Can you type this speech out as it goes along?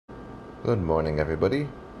Good morning, everybody.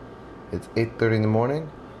 It's 8:30 in the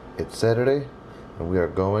morning. It's Saturday, and we are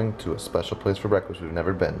going to a special place for breakfast we've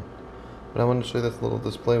never been. But I want to show you this little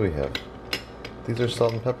display we have. These are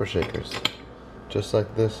salt and pepper shakers. Just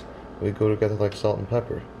like this, we go together like salt and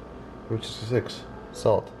pepper. Route 66,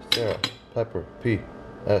 salt, Sarah, pepper, P,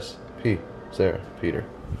 S, P, Sarah, Peter,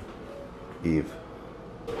 Eve.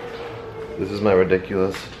 This is my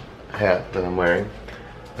ridiculous hat that I'm wearing.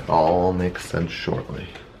 It all makes sense shortly.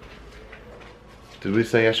 Did we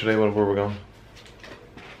say yesterday where we're going?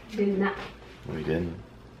 Did not. We didn't.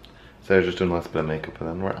 Sarah's just doing a last bit of makeup and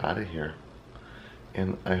then we're out of here.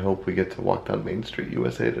 And I hope we get to walk down Main Street,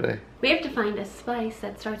 USA today. We have to find a spice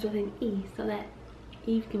that starts with an E so that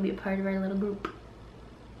Eve can be a part of our little group.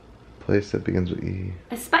 Place that begins with E.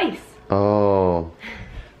 A spice. Oh.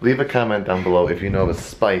 Leave a comment down below if you know of a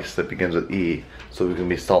spice that begins with E so we can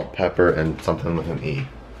be salt, pepper, and something with an E.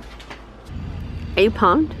 Are you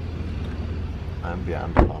pumped? I'm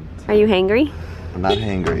beyond pumped. Are you hangry? I'm not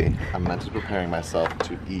hangry. I'm mentally preparing myself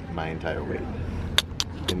to eat my entire weight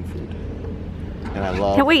in food. And I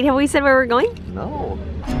love... Wait, have we said where we're going? No.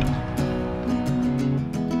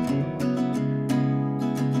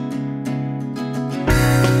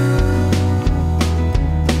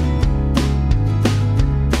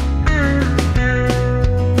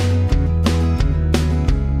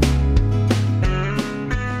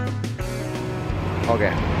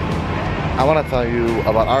 Okay. I want to tell you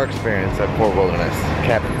about our experience at Fort Wilderness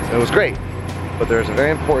Cabins. It was great, but there's a very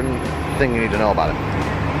important thing you need to know about it.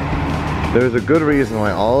 There's a good reason why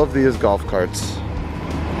all of these golf carts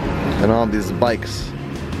and all of these bikes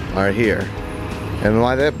are here, and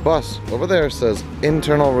why that bus over there says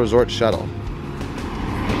Internal Resort Shuttle.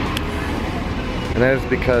 And that is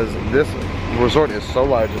because this resort is so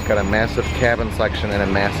large. It's got a massive cabin section and a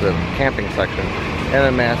massive camping section and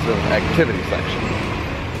a massive activity section.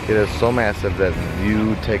 It is so massive that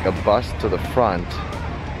you take a bus to the front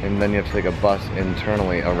and then you have to take a bus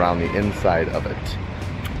internally around the inside of it.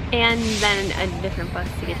 And then a different bus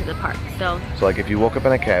to get to the park. So like if you woke up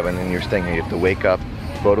in a cabin and you're staying here, you have to wake up,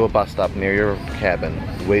 go to a bus stop near your cabin,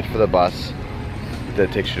 wait for the bus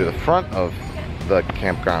that takes you to the front of the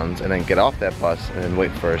campgrounds, and then get off that bus and then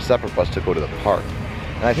wait for a separate bus to go to the park.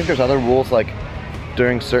 And I think there's other rules, like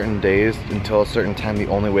during certain days until a certain time, the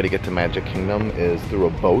only way to get to Magic Kingdom is through a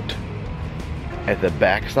boat at the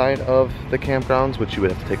backside of the campgrounds, which you would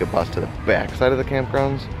have to take a bus to the backside of the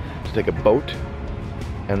campgrounds to take a boat.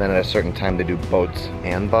 And then at a certain time they do boats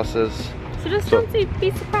and buses. So just don't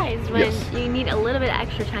be surprised when you need a little bit of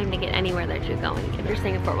extra time to get anywhere that you're going if you're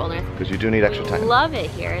staying at Fort Wilderness. Because you do need extra time. I love it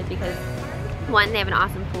here because one, they have an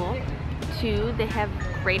awesome pool. Two, they have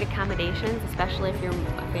great accommodations, especially if you're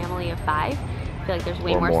a family of 5. I feel like there's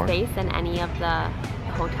way more space than any of the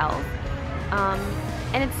hotels.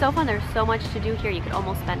 And it's so fun. There's so much to do here. You could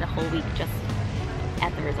almost spend a whole week just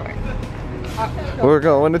at the resort. We're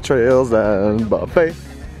going to Trails and Buffet.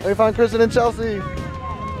 We found Kristen and Chelsea.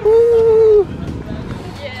 Woo!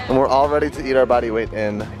 Yeah. And we're all ready to eat our body weight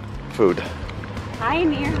in food.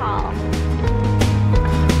 Pioneer Hall.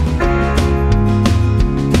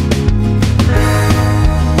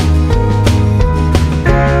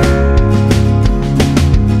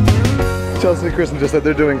 Chelsea and Kristen just said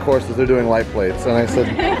they're doing courses, they're doing light plates, and I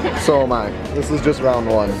said, so am I. This is just round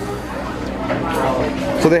 1.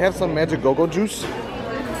 So they have some magic go-go juice? Is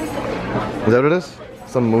that what it is?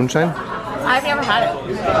 Some moonshine? I've never had it.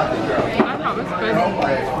 I know, it's good.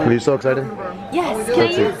 Are you so excited? Yes, can I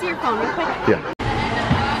use your phone real quick? Yeah.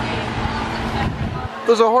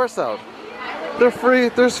 There's a horse out. They're free,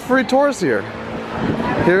 there's free tours here.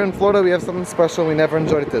 Here in Florida we have something special we never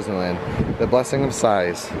enjoyed at Disneyland. The blessing of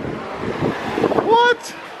size.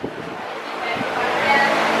 What?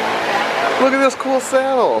 Look at this cool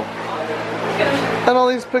saddle. And all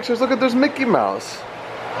these pictures. Look at, there's Mickey Mouse.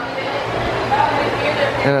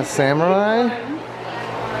 And a samurai.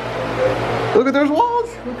 Look at, there's Walt.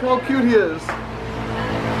 Look how cute he is.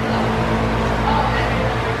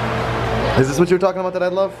 Is this what you were talking about that I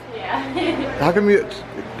love? Yeah. How come you...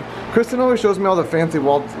 Kristen always shows me all the fancy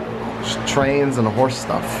Walt trains and horse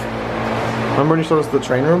stuff. Remember when you showed us the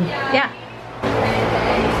train room? Yeah.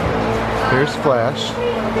 Here's Flash.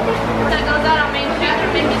 That goes out on Main Street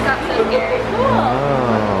and Mickey stops so scary. Cool.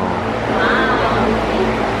 Oh. Wow.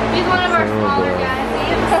 He's one of our smaller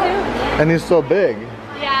guys. And he's so big.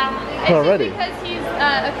 Yeah. It's Already. just because he's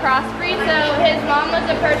a crossbreed, so his mom was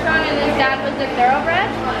a Percheron and his dad was a thoroughbred.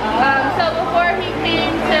 So before he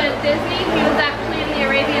came to Disney, he was actually in the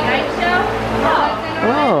Arabian Nights show.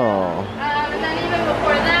 Oh. And then even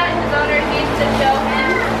before that, his owners used to show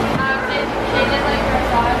him. They did like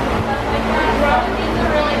dressage and stuff like that. He's a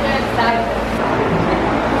really good saddle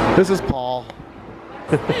This is Paul.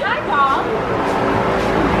 Hi, Paul.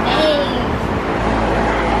 Hey.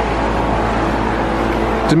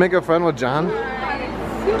 Did you make a friend with John?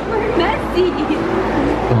 Super messy.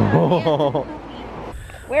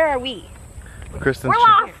 Where are we? Kristen's We're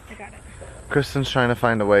lost. I got it. Kristen's trying to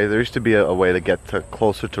find a way. There used to be a way to get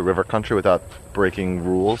closer to river country without breaking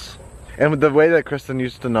rules. And the way that Kristen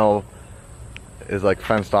used to know is like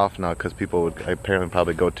fenced off now because people would apparently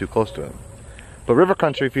probably go too close to it. But river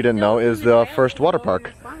country, if you didn't know, is the first water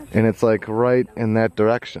park. And it's like right in that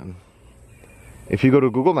direction. If you go to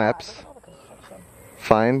Google Maps,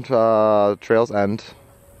 find Trails End,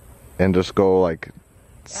 and just go like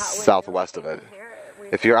southwest of it.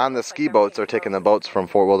 If you're on the ski boats or taking the boats from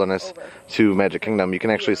Fort Wilderness to Magic Kingdom, you can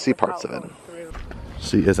actually see parts of it.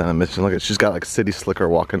 She is on a mission. Look at, she's got like city slicker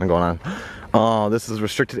walking and going on. Oh, this is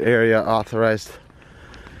restricted area, authorized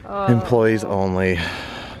employees only.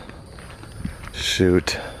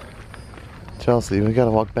 Shoot. Chelsea, we gotta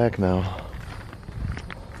walk back now.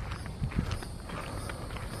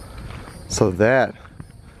 So that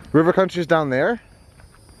river country's down there?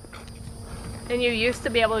 And you used to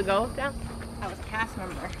be able to go down? I was a cast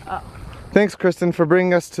member. Oh. Thanks, Kristen, for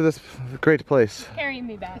bringing us to this great place. Carrying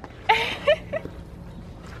me back.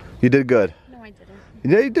 You did good. No, I didn't.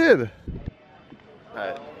 Yeah, you did.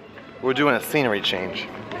 Alright, we're doing a scenery change.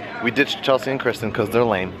 We ditched Chelsea and Kristen because they're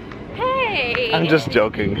lame. Hey! I'm just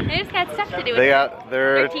joking. They just got stuff to do. They got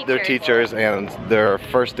their teachers, and their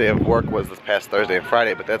first day of work was this past Thursday and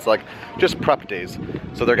Friday, but that's like just prep days.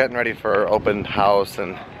 So they're getting ready for open house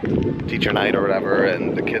and teacher night or whatever,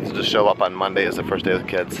 and the kids just show up on Monday as the first day of the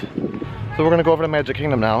kids. So we're gonna go over to Magic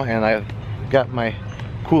Kingdom now, and I got my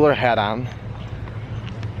cooler hat on.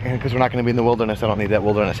 And because we're not gonna be in the wilderness, I don't need that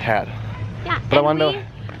wilderness hat. Yeah, but I wanted to.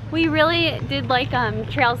 We really did like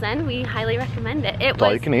Trails End. We highly recommend it. It was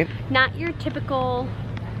all you can eat. Not your typical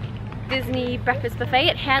Disney breakfast buffet.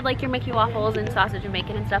 It had like your Mickey waffles and sausage and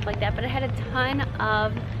bacon and stuff like that, but it had a ton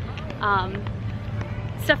of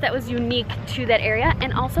stuff that was unique to that area.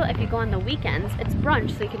 And also, if you go on the weekends, it's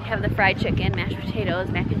brunch, so you can have the fried chicken, mashed potatoes,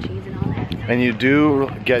 mac and cheese, and all that. And you do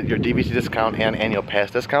get your DVC discount and annual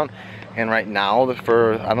pass discount. And right now,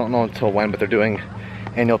 for I don't know until when, but they're doing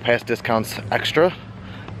annual pass discounts extra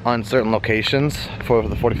on certain locations for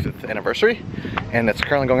the 45th anniversary, and it's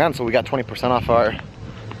currently going on. So we got 20% off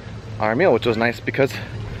our meal, which was nice because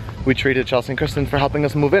we treated Chelsea and Kristen for helping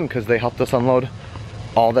us move in because they helped us unload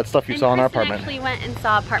all that stuff you saw in our apartment. We actually went and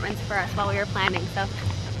saw apartments for us while we were planning, so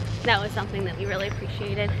that was something that we really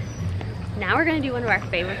appreciated. Now we're gonna do one of our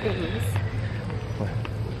favorite things.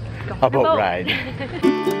 A boat ride.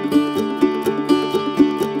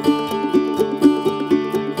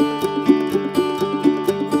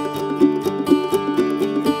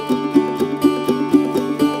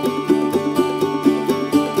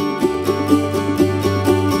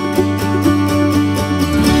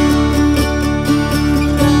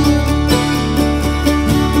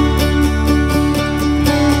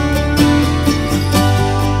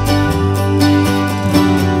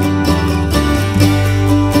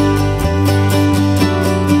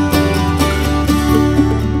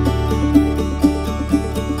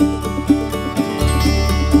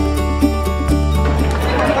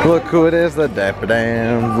 Look who it is, the Dapper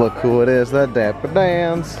Dans. Look who it is, the Dapper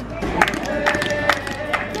Dans.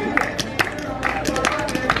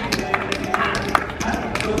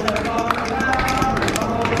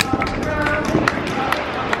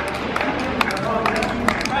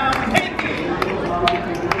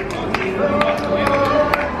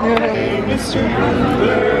 Mr.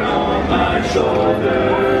 Humber on my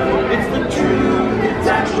shoulder. It's the truth, it's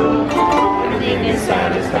actual. Everything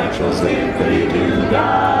inside is natural. Simply do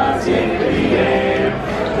God's in the air.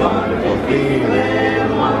 Wonderful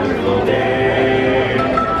feeling, wonderful day.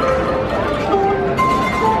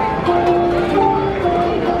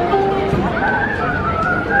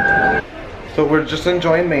 So we're just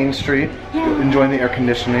enjoying Main Street, enjoying the air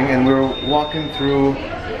conditioning, and we're walking through,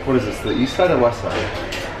 what is this, the east side or west side?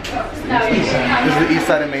 This is the east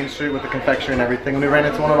side of Main Street with the confectionery and everything, and we ran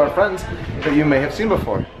into one of our friends that you may have seen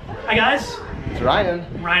before. Hi guys. It's Ryan.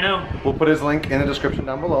 Rhino. We'll put his link in the description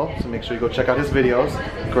down below, so make sure you go check out his videos.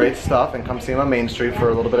 Great stuff, and come see him on Main Street for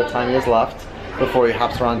a little bit of time he has left before he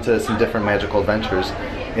hops around to some different magical adventures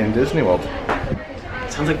in Disney World.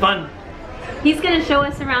 Sounds like fun. He's gonna show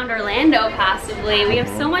us around Orlando, possibly. We have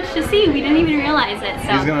so much to see, we didn't even realize it.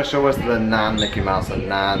 So he's gonna show us the non-Mickey Mouse and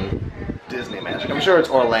non-Disney magic. I'm sure it's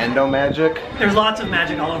Orlando magic. There's lots of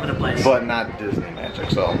magic all over the place. But not Disney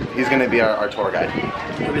magic, so he's gonna be our tour guide.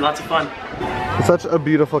 It'll be lots of fun. Such a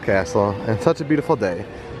beautiful castle and such a beautiful day.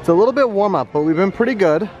 It's a little bit warm up, but we've been pretty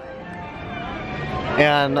good.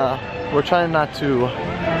 And we're trying not to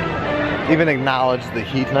even acknowledge the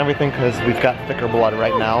heat and everything because we've got thicker blood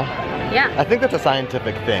right now. Yeah. I think that's a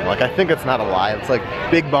scientific thing. Like, I think it's not a lie. It's like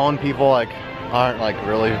big bone people like aren't like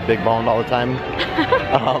really big boned all the time.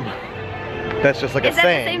 That's just like a saying. Is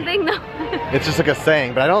that the same thing though? It's just like a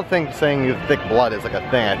saying, but I don't think saying you have thick blood is like a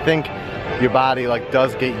thing. I think your body like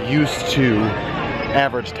does get used to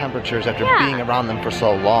average temperatures after being around them for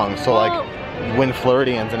so long. So like when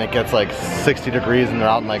Floridians and it gets like 60 degrees and they're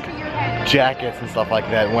out in like jackets and stuff like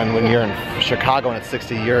that, when you're in Chicago and it's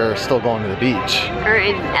 60, you're still going to the beach. Or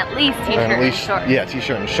in at least t-shirt and shorts. Yeah,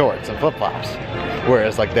 t-shirt and shorts and flip-flops.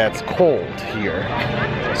 Whereas like that's cold here.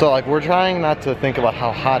 So like we're trying not to think about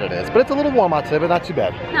how hot it is, but it's a little warm out today, but not too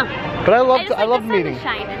bad. No. But I love meeting.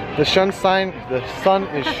 The sun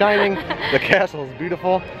is shining, the castle is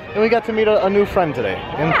beautiful, and we got to meet a new friend today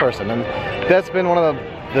in person, and that's been one of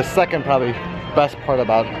the second probably best part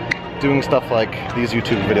about doing stuff like these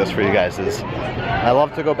YouTube videos for you guys is I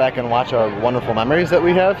love to go back and watch our wonderful memories that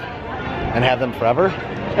we have and have them forever,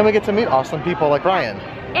 and we get to meet awesome people like Ryan.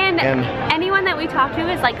 And anyone that we talk to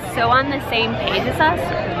is like so on the same page as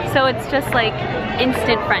us, so it's just like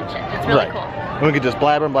instant friendship. It's really cool. And we could just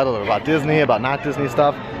blabber and blabber about Disney, about not Disney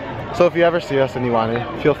stuff. So if you ever see us and you want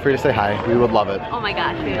to, feel free to say hi. We would love it. Oh my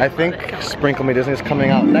gosh. I think Sprinkle Me Disney is coming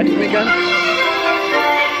out next weekend.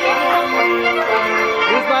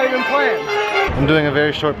 It's not even planned. I'm doing a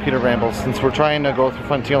very short Peter ramble since we're trying to go through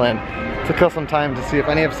Frontierland to kill some time to see if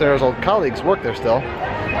any of Sarah's old colleagues work there still.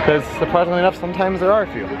 Because surprisingly enough, sometimes there are a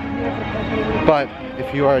few. But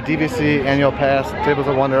if you are a DVC, annual pass, Tables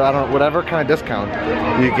of Wonder, I don't know, whatever kind of discount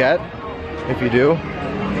you get, if you do,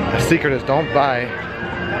 the secret is don't buy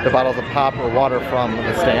the bottles of pop or water from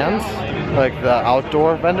the stands, like the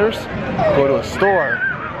outdoor vendors. Go to a store,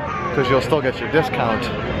 because you'll still get your discount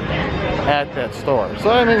at that store. So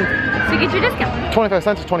I mean, so you get your discount. 25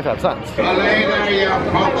 cents is 25 cents.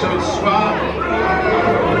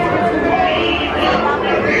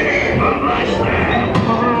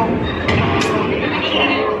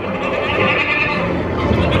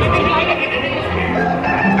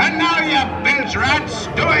 And now you bilge rats,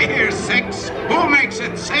 do I hear 6? Who makes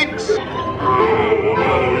it 6?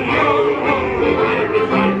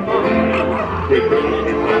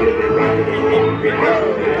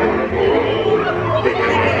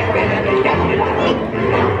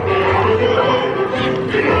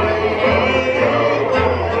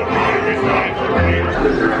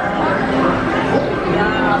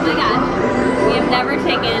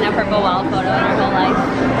 Taken a purple wall photo in our whole life.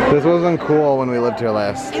 This wasn't cool when we lived here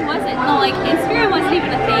last. It wasn't. No, like Instagram wasn't even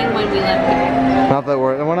a thing when we lived here. Not that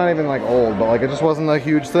we're not even like old, but like it just wasn't a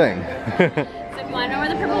huge thing. So if you want to know where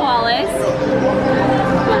the purple wall is,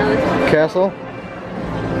 Castle,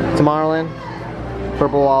 Tomorrowland,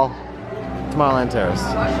 Purple Wall, Tomorrowland Terrace.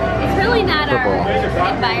 It's really not our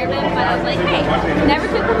environment, but I was like, hey, never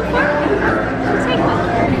took one before. Let's take one.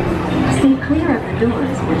 Stay clear of the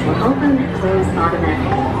doors, which will open and close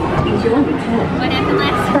automatically. Enjoy your trip. What happened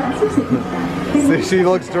last time? She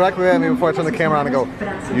looks directly at me before I turn the camera on and go,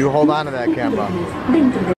 you hold on to that camera.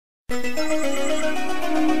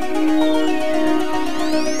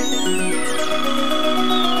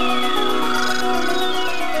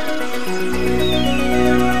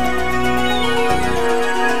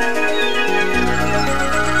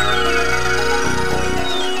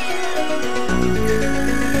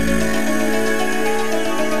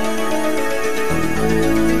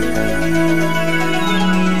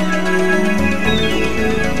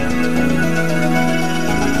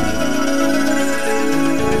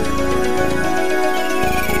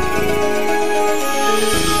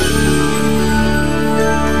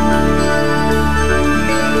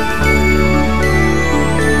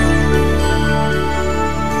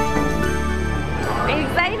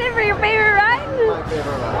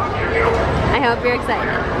 I hope you're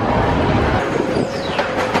excited.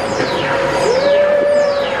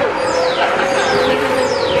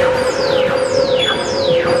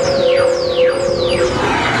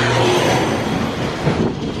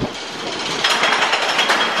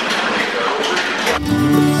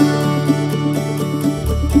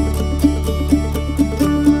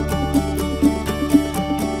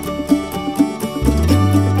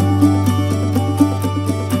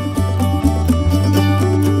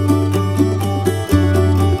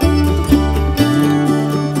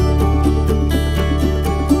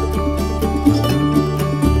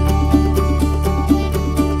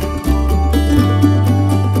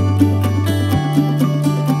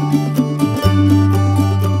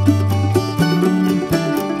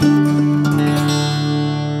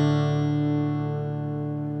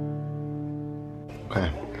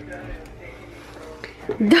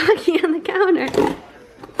 Doggy on the counter.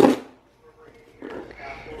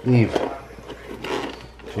 Eve,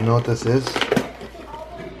 do you know what this is?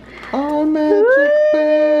 Our magic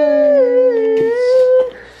beds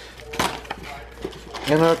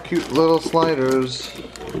and our cute little sliders.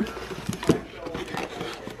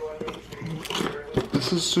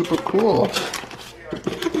 This is super cool.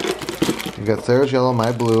 You got Sarah's yellow,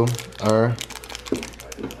 my blue, our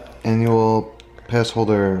annual pass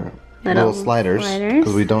holder little sliders,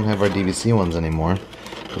 because we don't have our DVC ones anymore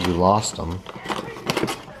because we lost them.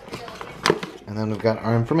 And then we've got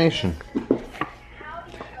our information.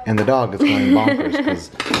 And the dog is going bonkers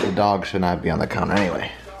because the dog should not be on the counter anyway.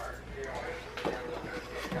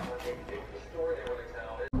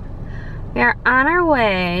 We are on our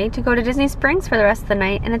way to go to Disney Springs for the rest of the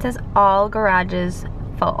night, and it says all garages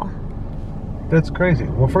full. That's crazy.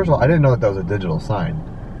 Well, first of all, I didn't know that was a digital sign.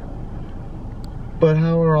 But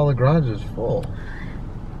how are all the garages full?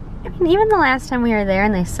 I mean, even the last time we were there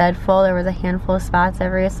and they said full, there was a handful of spots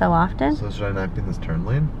every so often. So should I not be in this turn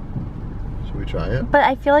lane? Should we try it? But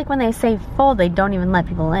I feel like when they say full, they don't even let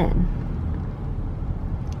people in.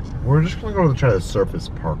 We're just gonna go try the surface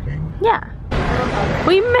parking. Yeah.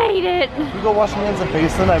 We made it! We go wash your hands and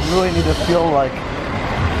basin. I really need to feel like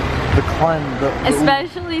the climb.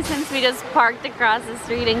 Especially since we just parked across the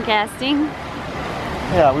street in Casting.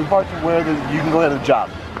 Yeah, we parked where you can go get a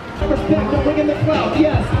job. Respect for bringing the crowd.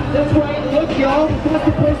 Yes, that's right. Look, y'all, that's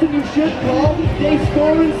the person you should call. They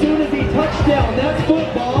score as soon as he touchdown. That's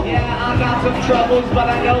football. Yeah, I got some troubles, but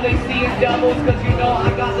I know they see in doubles, because you know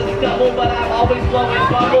I got the stubble, but I'm always blowing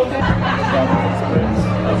bubbles.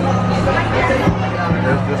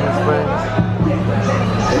 There's Disney Springs.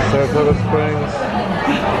 There's Saratoga Springs.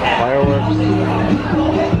 Fireworks.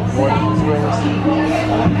 Washington Springs.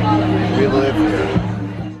 We live here.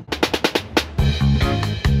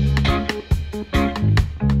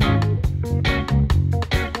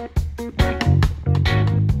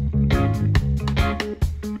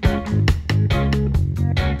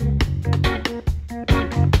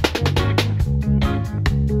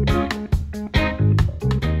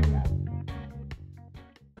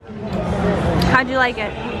 How'd you like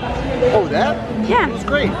it? Oh, that? Yeah. It was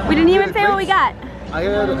great. We didn't even say what we got. I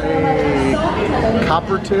had a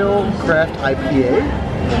Coppertail Craft IPA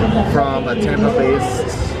from a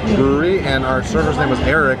Tampa-based brewery, and our server's name was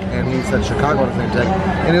Eric, and he said Chicago on his name tag.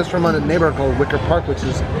 And it was from a neighborhood called Wicker Park, which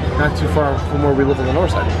is not too far from where we live on the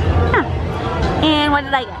north side. Huh. And what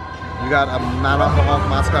did I get? You got a non-alcoholic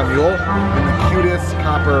Moscow Mule and the cutest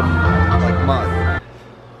copper mug.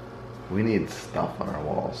 We need stuff on our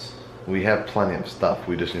walls. We have plenty of stuff.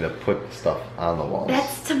 We just need to put stuff on the walls.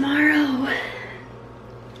 That's tomorrow.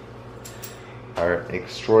 Our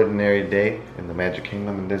extraordinary day in the Magic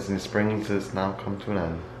Kingdom in Disney Springs has now come to an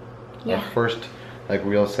end. Yeah. Our first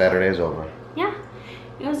real Saturday is over. Yeah.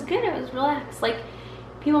 It was good. It was relaxed. Like,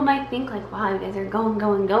 people might think like, wow, you guys are going,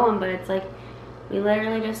 but it's like, we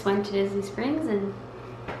literally just went to Disney Springs and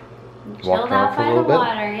chilled out by the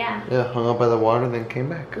water. Yeah. Yeah, hung out by the water and then came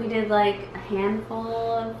back. We did like a handful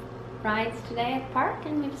of rides today at the park,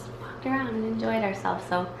 and we just walked around and enjoyed ourselves.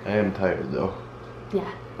 So I am tired though.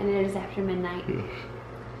 yeah, and it is after midnight. Yes.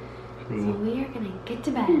 So we are gonna get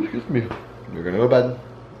to bed. Excuse me. We're gonna go to bed.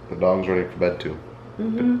 The dog's ready for bed too.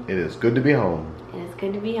 Mm-hmm. It is good to be home. It is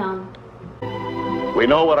good to be home. We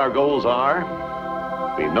know what our goals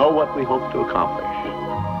are. We know what we hope to accomplish.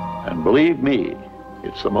 And believe me,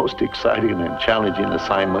 it's the most exciting and challenging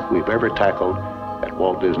assignment we've ever tackled at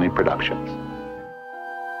Walt Disney Productions.